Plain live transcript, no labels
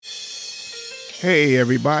Hey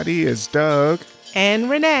everybody, it's Doug and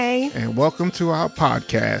Renee, and welcome to our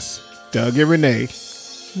podcast, Doug and Renee,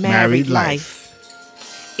 Married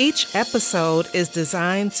Life. Each episode is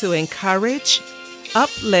designed to encourage,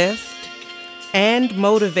 uplift, and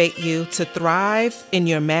motivate you to thrive in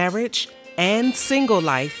your marriage and single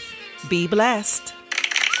life. Be blessed.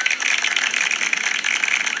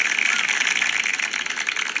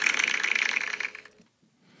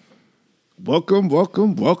 Welcome,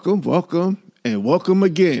 and welcome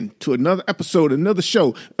again to another episode, another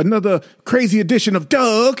show, another crazy edition of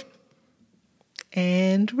Doug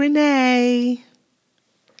and Renee.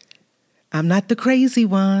 I'm not the crazy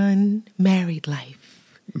one. Married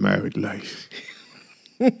life. Married life.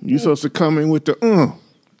 You're supposed to come in with the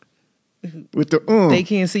They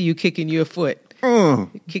can't see you kicking your foot,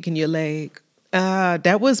 kicking your leg.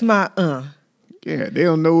 That was my Yeah, they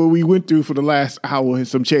don't know what we went through for the last hour and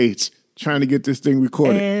some shades trying to get this thing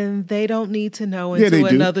recorded. And they don't need to know until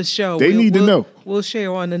another show. They need to know. We'll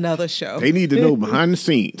share on another show. They need to know behind the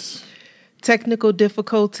scenes. Technical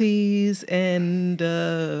difficulties and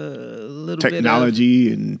a little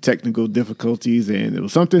technology and technical difficulties, and it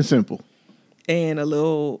was something simple. And a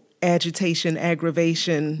little agitation,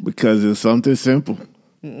 aggravation. Because it was something simple.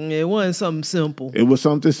 It wasn't something simple. It was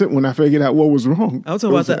something simple when I figured out what was wrong. I was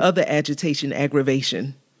talking about the other agitation,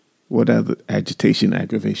 aggravation. What other agitation,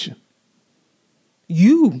 aggravation?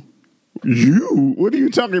 You? What are you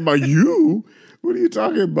talking about? You? What are you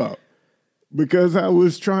talking about? Because I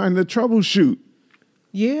was trying to troubleshoot.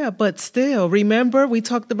 Yeah, but still, remember we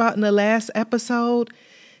talked about in the last episode,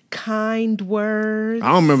 kind words.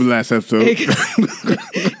 I don't remember the last episode.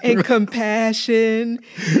 And compassion.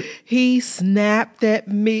 He snapped at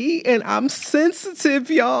me, and I'm sensitive,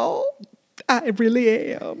 y'all. I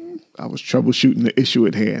really am. I was troubleshooting the issue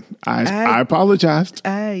at hand. I apologized.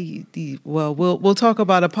 We'll talk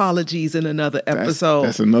about apologies in another episode.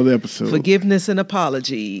 That's another episode. Forgiveness and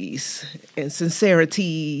apologies and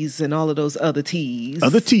sincerities and all of those other T's.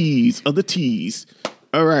 Other T's.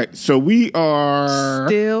 All right, so we are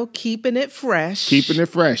still keeping it fresh.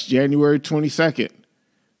 January 22nd.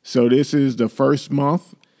 So this is the first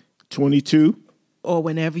month, 22. Or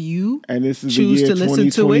whenever you and this is choose the year to listen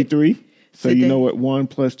 2023. to it. So you know what 1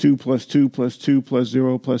 plus 2 plus 2 plus 2 plus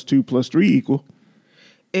 0 plus 2 plus 3 equal?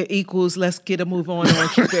 It equals, let's get a move on and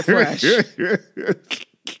keep it fresh.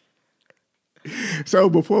 So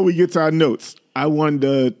before we get to our notes, I wanted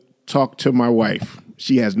to talk to my wife.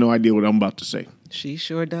 She has no idea what I'm about to say. She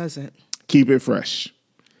sure doesn't. Keep it fresh.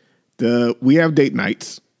 We have date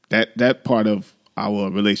nights. That part of our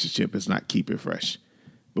relationship is not keep it fresh.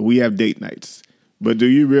 But we have date nights. But do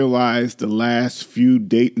you realize the last few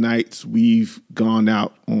date nights we've gone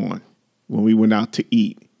out on, when we went out to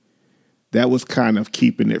eat, that was kind of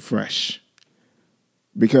keeping it fresh.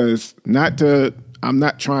 Because I'm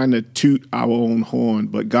not trying to toot our own horn,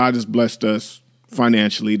 but God has blessed us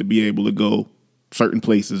financially to be able to go certain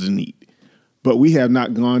places and eat. But we have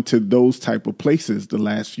not gone to those type of places the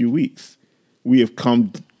last few weeks. We have I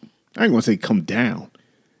ain't going to say come down,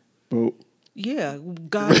 but... Yeah,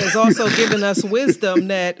 God has also given us wisdom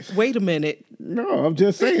that, wait a minute. No, I'm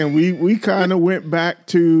just saying, we kind of went back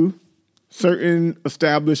to certain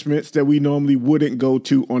establishments that we normally wouldn't go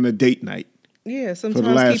to on a date night. Yeah,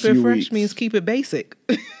 sometimes keep it fresh means keep it basic.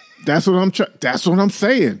 That's what I'm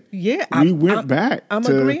saying. Yeah. We went back. I'm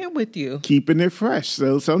agreeing with you. Keeping it fresh.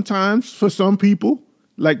 So sometimes for some people,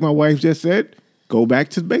 like my wife just said, go back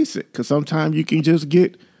to the basic. Because sometimes you can just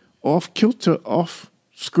get off kilter, off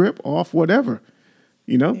script, off whatever.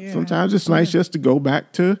 Sometimes it's nice just to go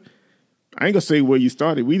back to, I ain't gonna say where you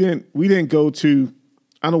started. We didn't go to,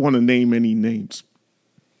 I don't want to name any names.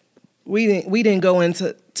 We didn't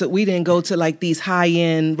go to like these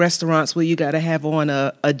high-end restaurants where you got to have on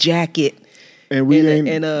a jacket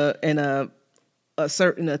and a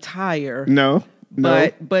certain attire. No.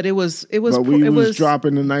 But it was we was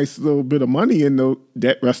dropping a nice little bit of money in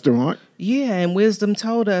that restaurant. Yeah, and wisdom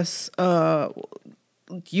told us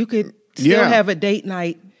you could still have a date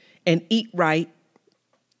night and eat right.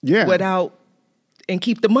 Yeah. And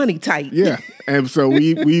keep the money tight. Yeah. And so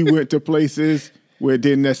we went to places where it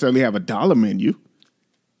didn't necessarily have a dollar menu.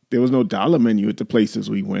 There was no dollar menu at the places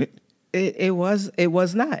we went. It was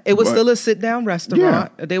not. It was still a sit down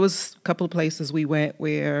restaurant. Yeah. There was a couple of places we went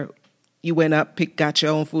where you went up, got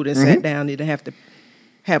your own food and sat down. You didn't have to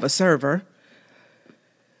have a server.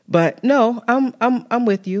 But no, I'm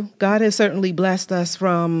with you. God has certainly blessed us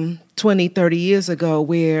from 20, 30 years ago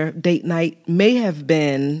where date night may have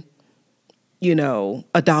been,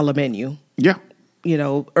 a dollar menu. Yeah.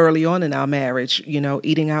 Early on in our marriage,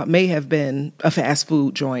 eating out may have been a fast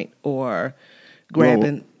food joint or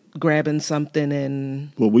grabbing. grabbing something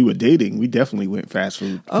and... Well, we were dating. We definitely went fast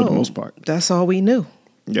food for the most part. That's all we knew.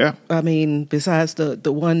 Yeah. I mean, besides the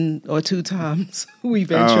 1 or 2 times we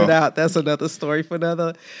ventured out, that's another story for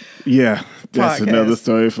another that's podcast. Another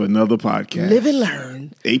story for another podcast. Live and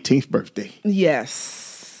learn. 18th birthday.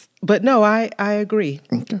 Yes. But no, I agree.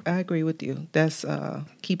 Okay. I agree with you. That's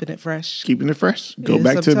keeping it fresh. Keeping it fresh. Go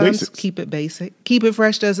back to the basics. Keep it basic. Keep it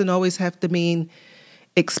fresh doesn't always have to mean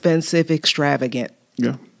expensive, extravagant.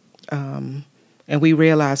 Yeah. And we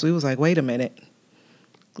realized, we was like, wait a minute.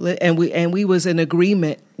 And we was in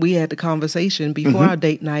agreement. We had the conversation before our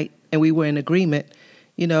date night, and we were in agreement.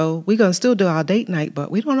 You know, we're going to still do our date night,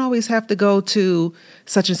 but we don't always have to go to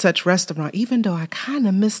such and such restaurant, even though I kind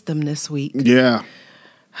of missed them this week. Yeah.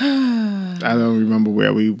 I don't remember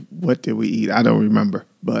what did we eat? I don't remember,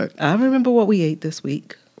 but I remember what we ate this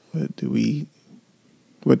week. What did we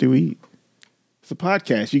eat? It's a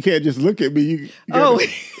podcast. You can't just look at me. You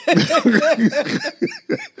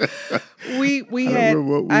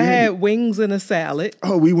I had wings and a salad.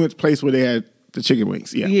 Oh, we went to a place where they had the chicken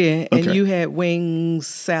wings. Yeah. Yeah, okay. and you had wings,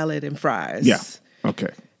 salad, and fries. Yeah.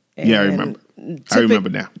 Okay. I remember. I remember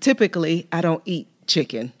now. Typically, I don't eat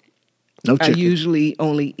chicken. No chicken. I usually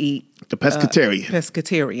only eat the pescatarian.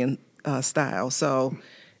 Pescatarian style. So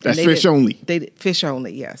that's fish only. They did fish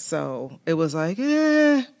only, yes. So it was like,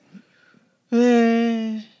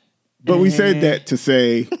 But we said that to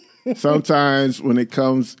say sometimes when it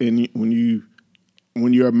comes in,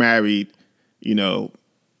 when you're married, you know,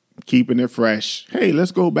 keeping it fresh. Hey,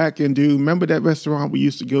 let's go back and remember that restaurant we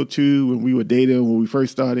used to go to when we were dating, when we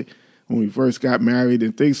first started, when we first got married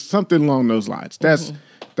and things, something along those lines.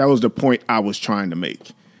 That was the point I was trying to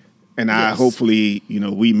make. And I hopefully,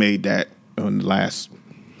 we made that in the last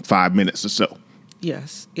 5 minutes or so.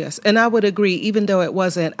 Yes. And I would agree, even though it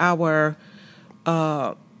wasn't our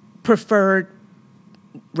preferred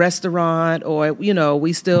restaurant, or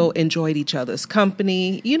we still enjoyed each other's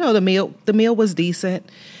company. The meal was decent,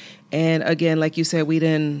 and again, like you said, we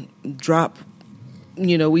didn't drop.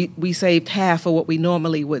 We saved half of what we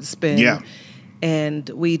normally would spend. Yeah, and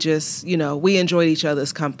we just we enjoyed each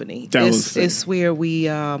other's company. It's where we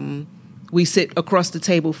sit across the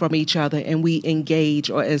table from each other and we engage,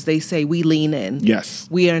 or as they say, we lean in. Yes,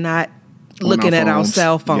 we are not looking at our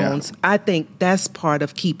cell phones. Yeah. I think that's part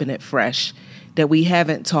of keeping it fresh that we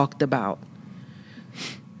haven't talked about.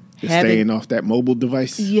 Staying off that mobile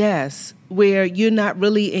device. Yes, where you're not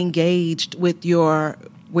really engaged with your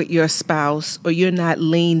spouse, or you're not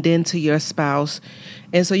leaned into your spouse.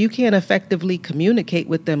 And so you can't effectively communicate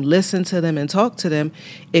with them, listen to them, and talk to them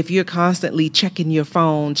if you're constantly checking your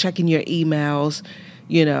phone, checking your emails,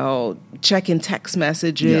 checking text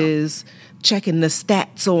messages, checking the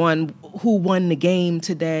stats on who won the game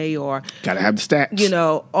today, or gotta have the stats.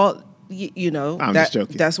 I'm just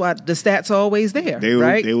joking. That's why the stats are always there,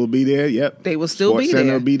 right? They will be there. Yep, they will still be there.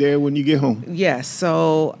 SportsCenter will be there when you get home. Yes,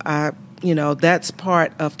 so that's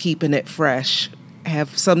part of keeping it fresh.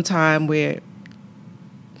 Have some time where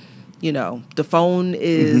the phone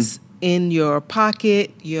is in your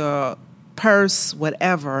pocket, your purse,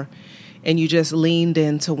 whatever, and you just leaned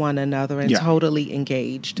into one another and totally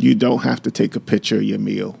engaged. You don't have to take a picture of your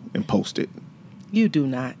meal and post it. You do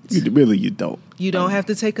not. You don't. You don't have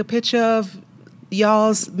to take a picture of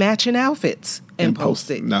y'all's matching outfits and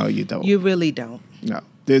post it. No, you don't. You really don't. No.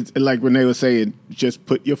 Like Renee was saying, just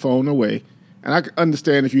put your phone away. And I can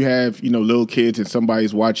understand if you have, little kids and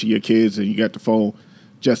somebody's watching your kids and you got the phone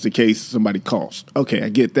just in case somebody calls. Okay, I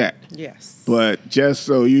get that. Yes. But just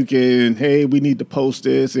so you can, hey, we need to post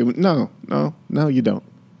this. And no, you don't.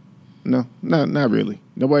 No, not really.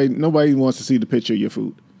 Nobody wants to see the picture of your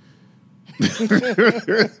food.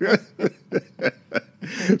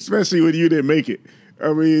 Especially when you didn't make it.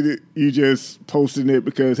 I mean, you just posting it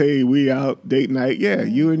because, hey, we out date night. Yeah,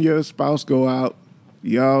 you and your spouse go out.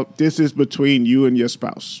 Y'all, this is between you and your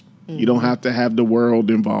spouse. You don't have to have the world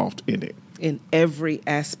involved in it. In every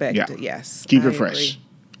aspect, yes. Keep it fresh.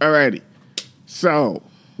 All righty. So,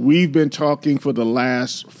 we've been talking for the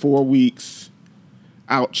last 4 weeks.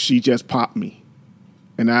 Ouch, she just popped me.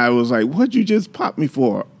 And I was like, what'd you just pop me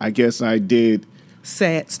for? I guess I did.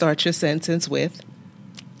 Start your sentence with.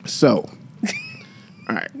 So,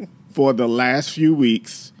 all right. For the last few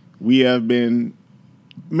weeks, we have been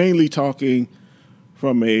mainly talking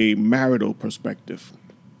from a marital perspective.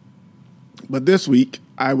 But this week,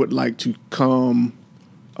 I would like to come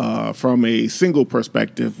from a single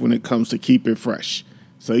perspective when it comes to keep it fresh.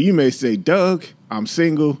 So you may say, Doug, I'm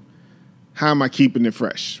single. How am I keeping it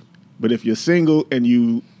fresh? But if you're single and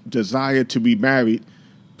you desire to be married,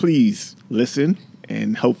 please listen,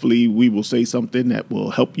 and hopefully we will say something that will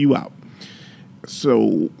help you out.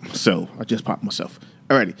 So I just popped myself.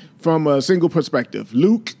 Alrighty. From a single perspective,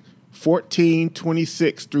 Luke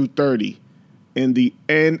 14:26 through 30 in the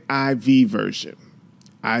NIV version.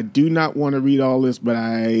 I do not want to read all this, but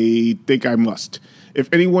I think I must. If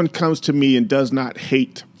anyone comes to me and does not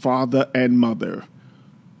hate father and mother,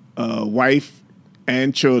 wife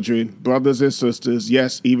and children, brothers and sisters,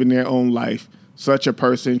 yes, even their own life, such a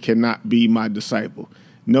person cannot be my disciple.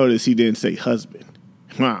 Notice he didn't say husband.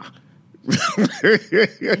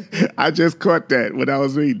 I just caught that when I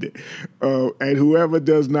was reading it. And whoever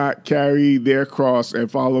does not carry their cross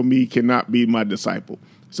and follow me cannot be my disciple.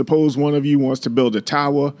 Suppose one of you wants to build a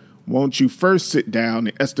tower. Won't you first sit down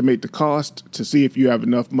and estimate the cost to see if you have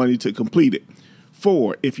enough money to complete it?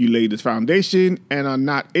 For if you lay this foundation and are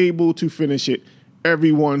not able to finish it,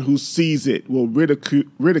 everyone who sees it will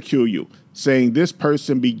ridicule you, saying this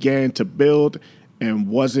person began to build and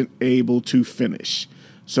wasn't able to finish.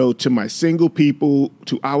 So to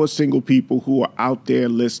our single people who are out there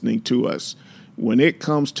listening to us, when it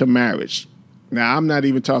comes to marriage, now I'm not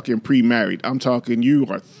even talking pre-married. I'm talking you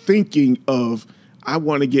are thinking of, I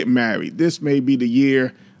want to get married. This may be the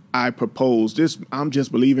year I propose. I'm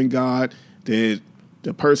just believing God that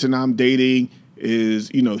the person I'm dating is,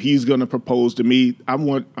 he's going to propose to me. I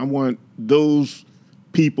want those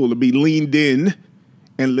people to be leaned in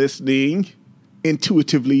and listening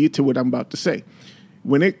intuitively to what I'm about to say.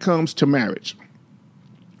 When it comes to marriage,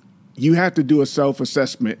 you have to do a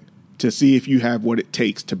self-assessment to see if you have what it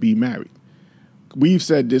takes to be married. We've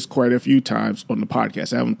said this quite a few times on the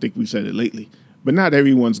podcast. I don't think we've said it lately, but not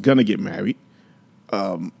everyone's going to get married,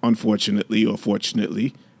 unfortunately or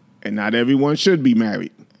fortunately, and not everyone should be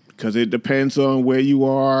married because it depends on where you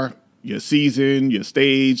are, your season, your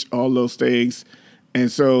stage, all those things.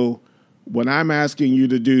 And so what I'm asking you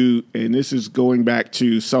to do, and this is going back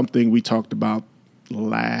to something we talked about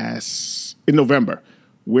in November,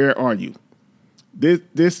 where are you?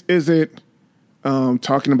 This isn't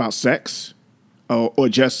talking about sex or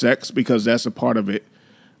just sex, because that's a part of it.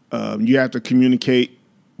 You have to communicate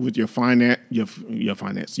with your fiance,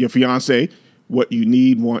 what you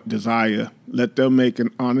need, want, desire. Let them make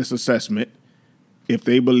an honest assessment if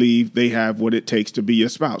they believe they have what it takes to be your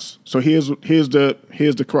spouse. So here's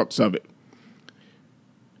the crux of it.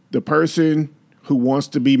 The person who wants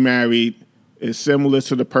to be married is similar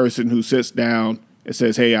to the person who sits down and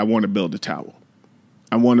says, hey, I want to build a tower.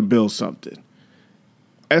 I want to build something.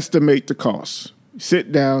 Estimate the cost.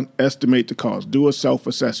 Sit down, estimate the cost. Do a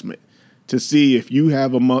self-assessment to see if you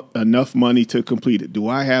have enough money to complete it. Do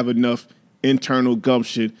I have enough internal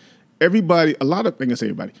gumption? A lot of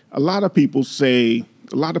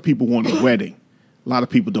people want a wedding. A lot of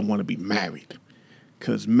people don't want to be married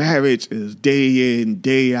because marriage is day in,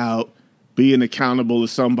 day out, being accountable to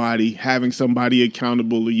somebody, having somebody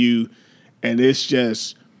accountable to you. And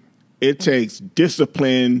it takes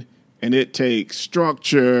discipline and it takes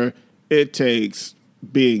structure. It takes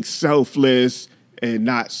being selfless and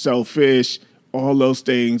not selfish. All those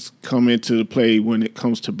things come into the play when it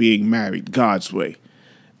comes to being married God's way.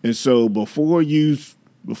 And so before you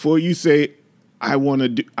say,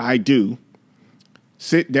 I do,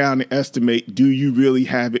 sit down and estimate, do you really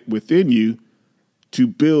have it within you to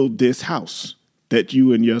build this house that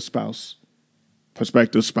you and your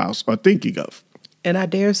prospective spouse are thinking of? And I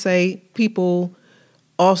dare say people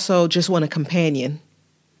also just want a companion.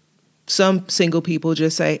 Some single people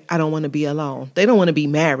just say, I don't want to be alone. They don't want to be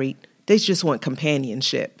married. They just want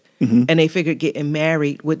companionship. Mm-hmm. And they figured getting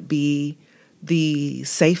married would be the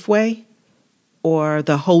safe way or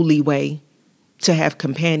the holy way to have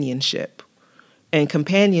companionship. And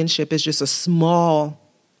companionship is just a small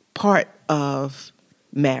part of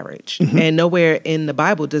marriage. Mm-hmm. And nowhere in the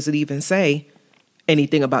Bible does it even say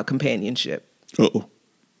anything about companionship. Uh-oh.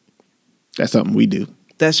 That's something we do.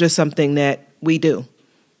 That's just something that we do.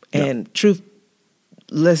 And truth,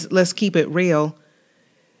 let's keep it real.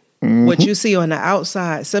 Mm-hmm. What you see on the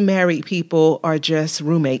outside, some married people are just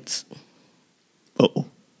roommates. Uh-oh.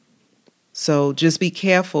 So just be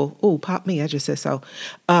careful. Oh, pop me. I just said so.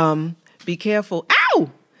 Be careful.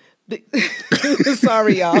 Ow!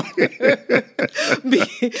 Sorry, y'all.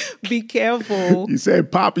 Be careful. You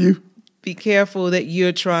said pop you? Be careful that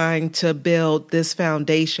you're trying to build this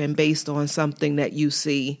foundation based on something that you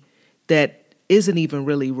see that isn't even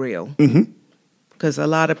really real. Mm-hmm. Because a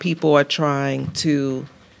lot of people are trying to,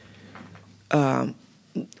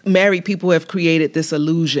 married people have created this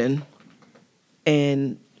illusion,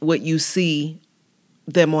 and what you see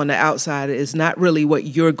them on the outside is not really what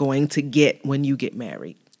you're going to get when you get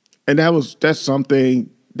married. And that's something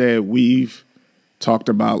that we've talked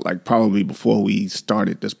about, like probably before we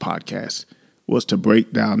started this podcast, was to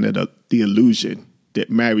break down the illusion that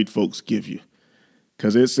married folks give you.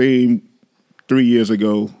 Because it seemed 3 years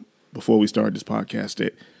ago, before we started this podcast,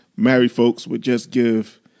 that married folks would just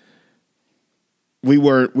give. We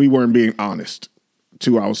weren't being honest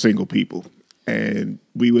to our single people, and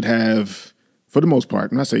we would have, for the most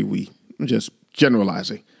part, and I say we, I'm just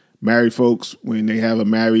generalizing, married folks when they have a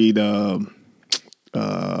married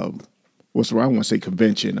what's the word? I want to say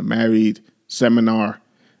convention, a married seminar.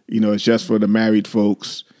 It's just for the married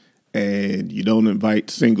folks, and you don't invite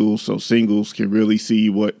singles, so singles can really see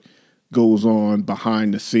what goes on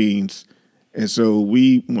behind the scenes. And so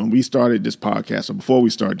when we started this podcast, or before we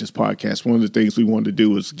started this podcast, one of the things we wanted to do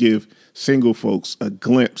was give single folks a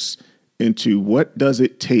glimpse into what does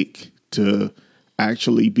it take to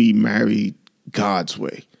actually be married God's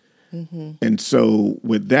way. Mm-hmm. And so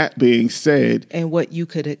with that being said... And what you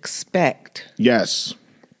could expect. Yes.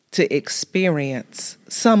 To experience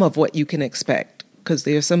some of what you can expect. Because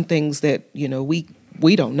there are some things that,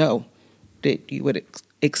 we don't know that you would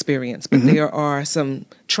experience. But there are some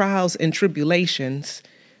trials and tribulations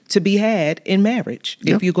to be had in marriage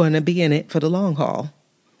if you're going to be in it for the long haul.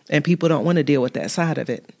 And people don't want to deal with that side of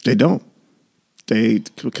it. They don't.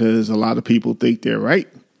 Because a lot of people think they're right.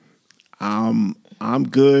 I'm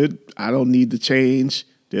good. I don't need to change.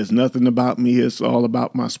 There's nothing about me. It's all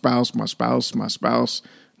about my spouse, my spouse, my spouse.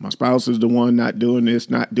 My spouse is the one not doing this,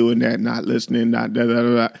 not doing that, not listening, not da da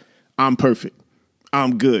da. I'm perfect.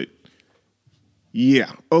 I'm good.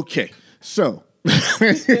 Yeah. Okay. So.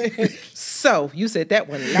 So you said that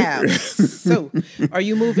one loud. So are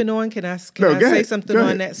you moving on? Can I say something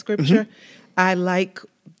on that scripture? Mm-hmm. I like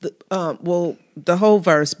the whole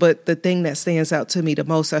verse, but the thing that stands out to me the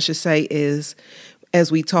most, I should say, is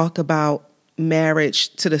as we talk about marriage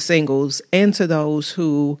to the singles and to those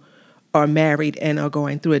who are married and are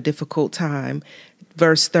going through a difficult time.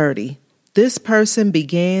 Verse 30, this person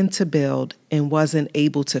began to build and wasn't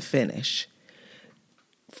able to finish.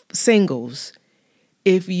 Singles,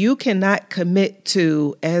 if you cannot commit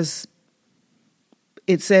to, as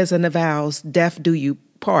it says in the vows, death do you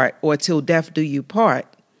part, or till death do you part,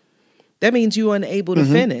 that means you're unable to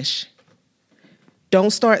finish.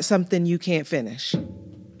 Don't start something you can't finish.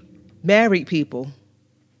 Married people,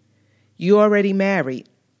 you already married.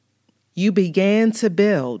 You began to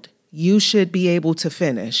build. You should be able to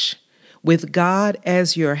finish. With God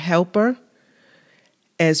as your helper,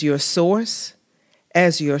 as your source,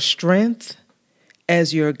 as your strength,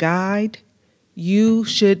 as your guide, you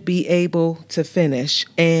should be able to finish.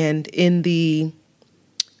 And in the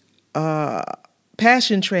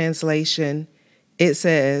Passion Translation, it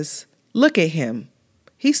says, look at him.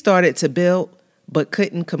 He started to build, but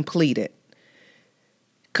couldn't complete it.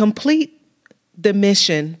 Complete the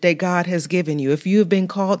mission that God has given you. If you've been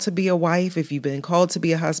called to be a wife, if you've been called to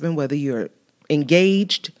be a husband, whether you're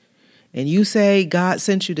engaged and you say, God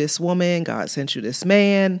sent you this woman, God sent you this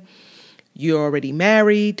man, you're already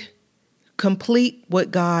married, complete what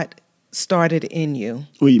God started in you.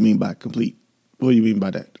 What do you mean by complete? What do you mean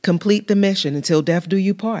by that? Complete the mission until death do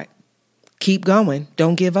you part. Keep going.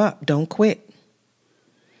 Don't give up. Don't quit.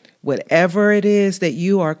 Whatever it is that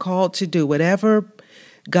you are called to do, whatever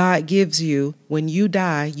God gives you, when you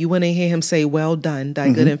die, you want to hear him say, well done,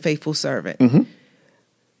 thy good and faithful servant. Mm-hmm.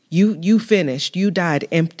 You finished. You died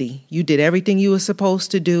empty. You did everything you were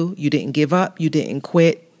supposed to do. You didn't give up. You didn't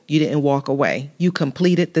quit. You didn't walk away. You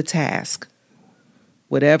completed the task.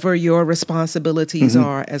 Whatever your responsibilities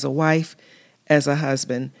are as a wife, as a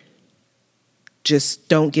husband, just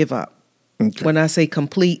don't give up. Okay. When I say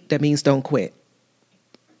complete, that means don't quit.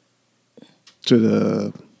 To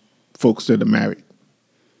the folks that are married.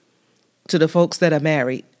 To the folks that are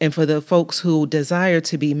married. And for the folks who desire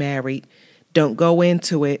to be married, don't go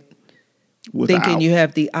into it thinking you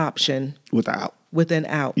have the option. With an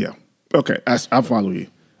out. Yeah. Okay. I follow you.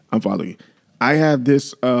 I have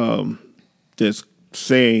this this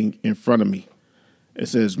saying in front of me. It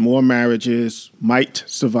says, more marriages might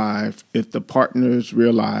survive if the partners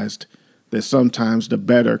realized that sometimes the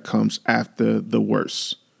better comes after the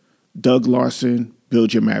worse. Doug Larson,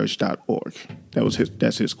 buildyourmarriage.org.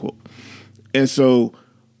 That's his quote. And so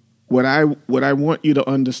what I want you to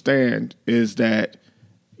understand is that,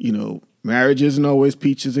 marriage isn't always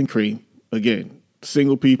peaches and cream. Again,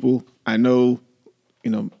 single people, I know,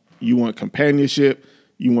 you want companionship,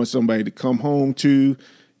 you want somebody to come home to,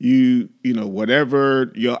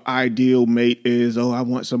 whatever your ideal mate is. Oh, I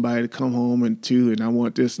want somebody to come home and I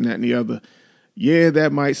want this and that and the other. Yeah,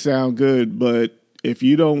 that might sound good, but if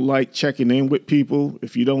you don't like checking in with people,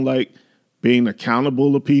 if you don't like being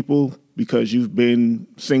accountable to people because you've been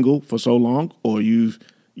single for so long, or you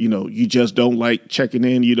just don't like checking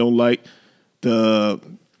in, you don't like the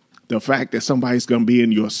fact that somebody's going to be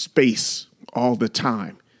in your space all the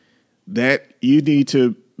time, that you need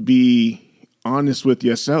to be honest with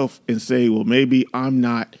yourself and say, well, maybe I'm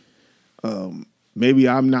not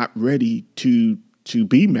ready to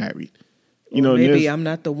be married. Maybe I'm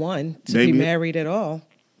not the one to be married at all.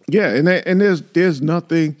 Yeah, and there's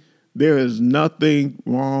nothing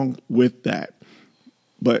wrong with that.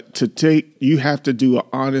 But you have to do an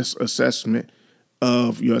honest assessment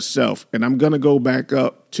of yourself. And I'm going to go back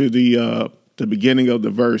up to the beginning of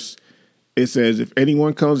the verse. It says, if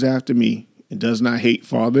anyone comes after me and does not hate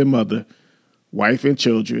father and mother, wife and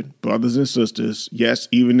children, brothers and sisters, yes,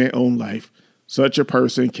 even their own life, such a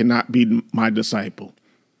person cannot be my disciple.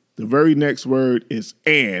 The very next word is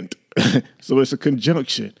and. So it's a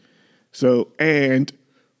conjunction. So, and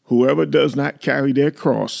whoever does not carry their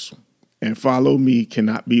cross and follow me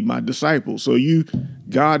cannot be my disciple. So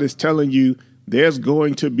God is telling you there's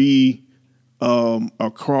going to be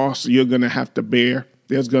a cross you're going to have to bear.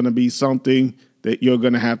 There's going to be something that you're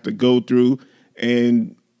going to have to go through.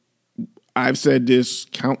 And I've said this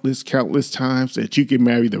countless times, that you can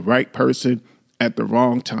marry the right person at the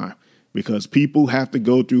wrong time, because people have to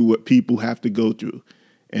go through what people have to go through.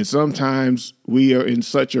 And sometimes we are in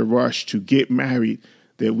such a rush to get married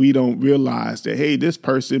that we don't realize that, hey, this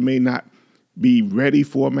person may not be ready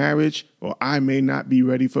for marriage, or I may not be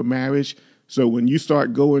ready for marriage. So when you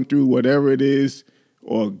start going through whatever it is,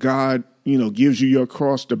 or God, gives you your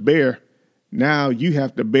cross to bear, now you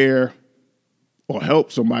have to bear or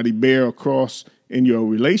help somebody bear a cross in your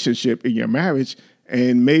relationship, in your marriage,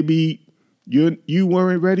 and maybe you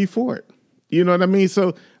weren't ready for it. You know what I mean?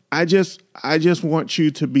 So I just want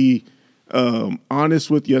you to be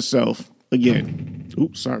honest with yourself. Again,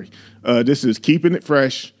 this is keeping it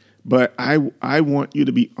fresh, but I want you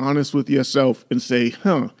to be honest with yourself and say,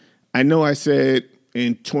 I know I said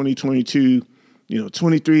in 2022,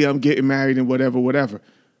 23, I'm getting married and whatever,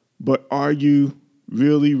 but are you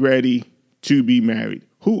really ready to be married?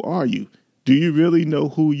 Who are you? Do you really know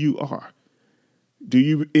who you are? Do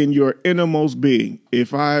you, in your innermost being,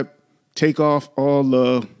 if I take off all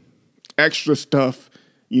the extra stuff,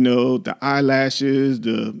 the eyelashes,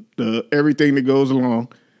 the everything that goes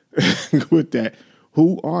along with that,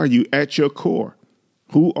 who are you at your core?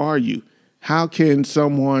 Who are you? How can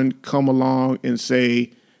someone come along and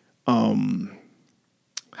say,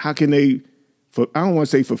 how can they, I don't want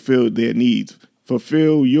to say fulfill their needs,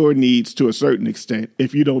 fulfill your needs to a certain extent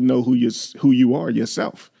if you don't know who you are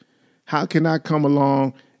yourself? How can I come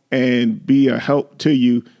along and be a help to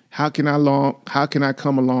you? How can I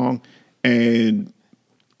come along and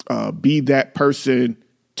be that person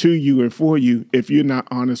to you and for you if you're not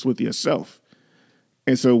honest with yourself?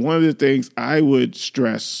 And so one of the things I would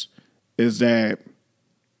stress is that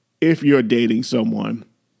if you're dating someone,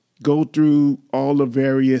 go through all the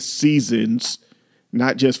various seasons,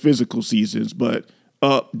 not just physical seasons, but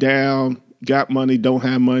up, down, got money, don't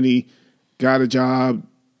have money, got a job.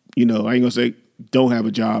 I ain't going to say don't have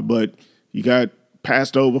a job, but you got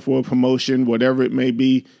passed over for a promotion, whatever it may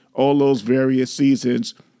be, all those various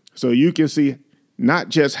seasons. So you can see not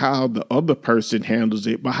just how the other person handles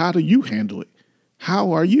it, but how do you handle it?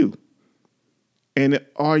 How are you? And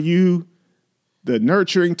are you the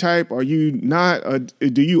nurturing type? Are you not?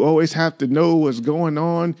 Do you always have to know what's going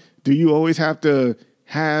on? Do you always have to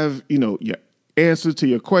have, your answer to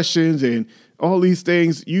your questions and all these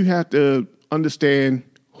things? You have to understand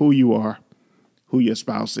who you are, who your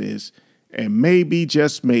spouse is, and maybe,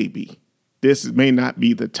 just maybe, this may not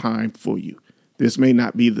be the time for you. This may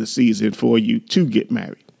not be the season for you to get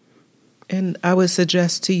married. And I would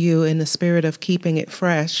suggest to you, in the spirit of keeping it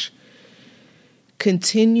fresh,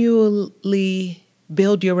 continually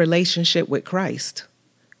build your relationship with Christ.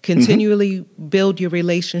 Continually build your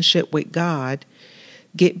relationship with God.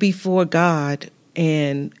 Get before God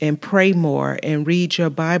and pray more and read your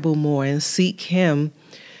Bible more and seek Him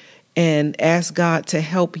and ask God to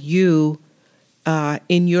help you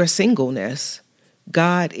in your singleness.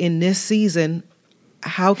 God, in this season,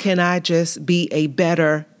 how can I just be a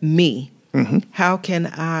better me? How can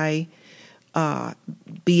I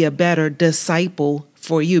be a better disciple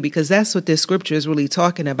for you? Because that's what this scripture is really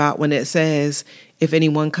talking about when it says, if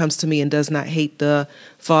anyone comes to me and does not hate the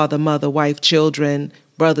father, mother, wife, children,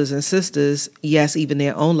 brothers and sisters, yes, even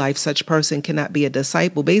their own life, such person cannot be a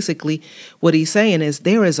disciple. Basically, what he's saying is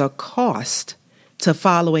there is a cost to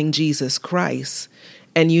following Jesus Christ.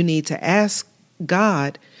 And you need to ask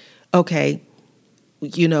God, okay,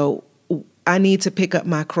 I need to pick up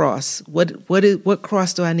my cross. What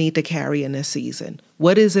cross do I need to carry in this season?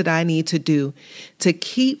 What is it I need to do to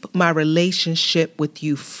keep my relationship with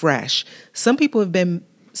you fresh? Some people have been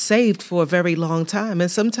saved for a very long time.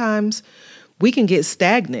 And sometimes we can get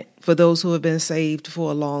stagnant for those who have been saved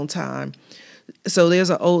for a long time. So there's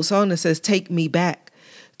an old song that says, "Take me back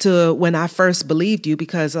to when I first believed you,"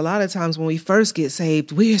 because a lot of times when we first get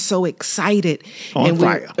saved, we're so excited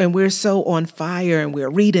and we're so on fire, and we're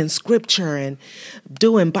reading scripture and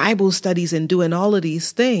doing Bible studies and doing all of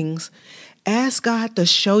these things. Ask God to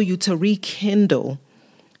show you, to rekindle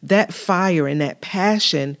that fire and that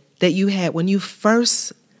passion that you had when you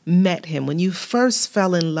first met him, when you first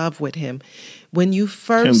fell in love with him, when you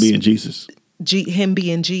first... Him being Jesus. Him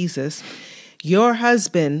being Jesus. Your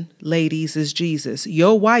husband, ladies, is Jesus.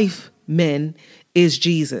 Your wife, men, is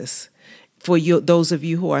Jesus. For those of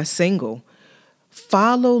you who are single,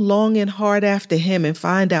 follow long and hard after him and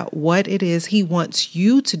find out what it is he wants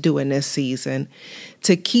you to do in this season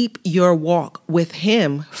to keep your walk with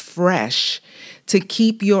him fresh, to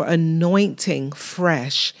keep your anointing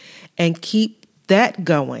fresh, and keep that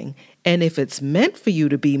going. And if it's meant for you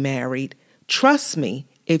to be married, trust me,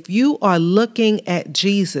 if you are looking at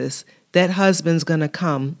Jesus, that husband's going to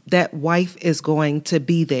come. That wife is going to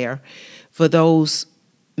be there. For those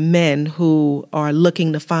men who are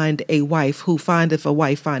looking to find a wife, who findeth a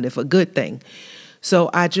wife, findeth a good thing. So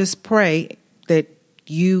I just pray that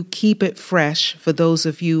you keep it fresh for those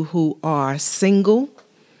of you who are single,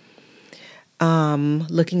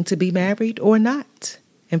 looking to be married or not.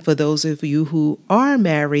 And for those of you who are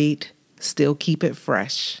married, still keep it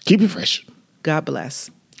fresh. Keep it fresh. God bless.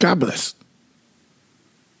 God bless.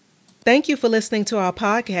 Thank you for listening to our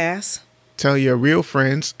podcast. Tell your real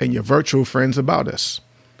friends and your virtual friends about us.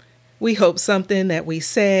 We hope something that we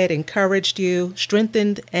said encouraged you,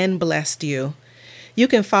 strengthened, and blessed you. You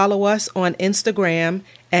can follow us on Instagram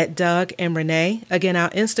at Doug and Renee. Again, our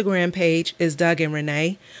Instagram page is Doug and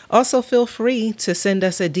Renee. Also, feel free to send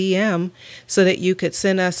us a DM so that you could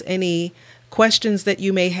send us any questions that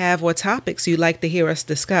you may have or topics you'd like to hear us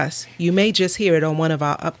discuss. You may just hear it on one of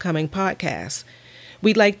our upcoming podcasts.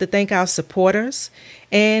 We'd like to thank our supporters.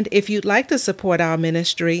 And if you'd like to support our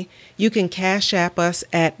ministry, you can Cash App us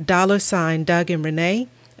at $ Doug and Renee.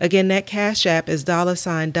 Again, that Cash App is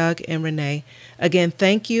 $ Doug and Renee. Again,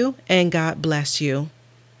 thank you and God bless you.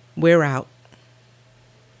 We're out.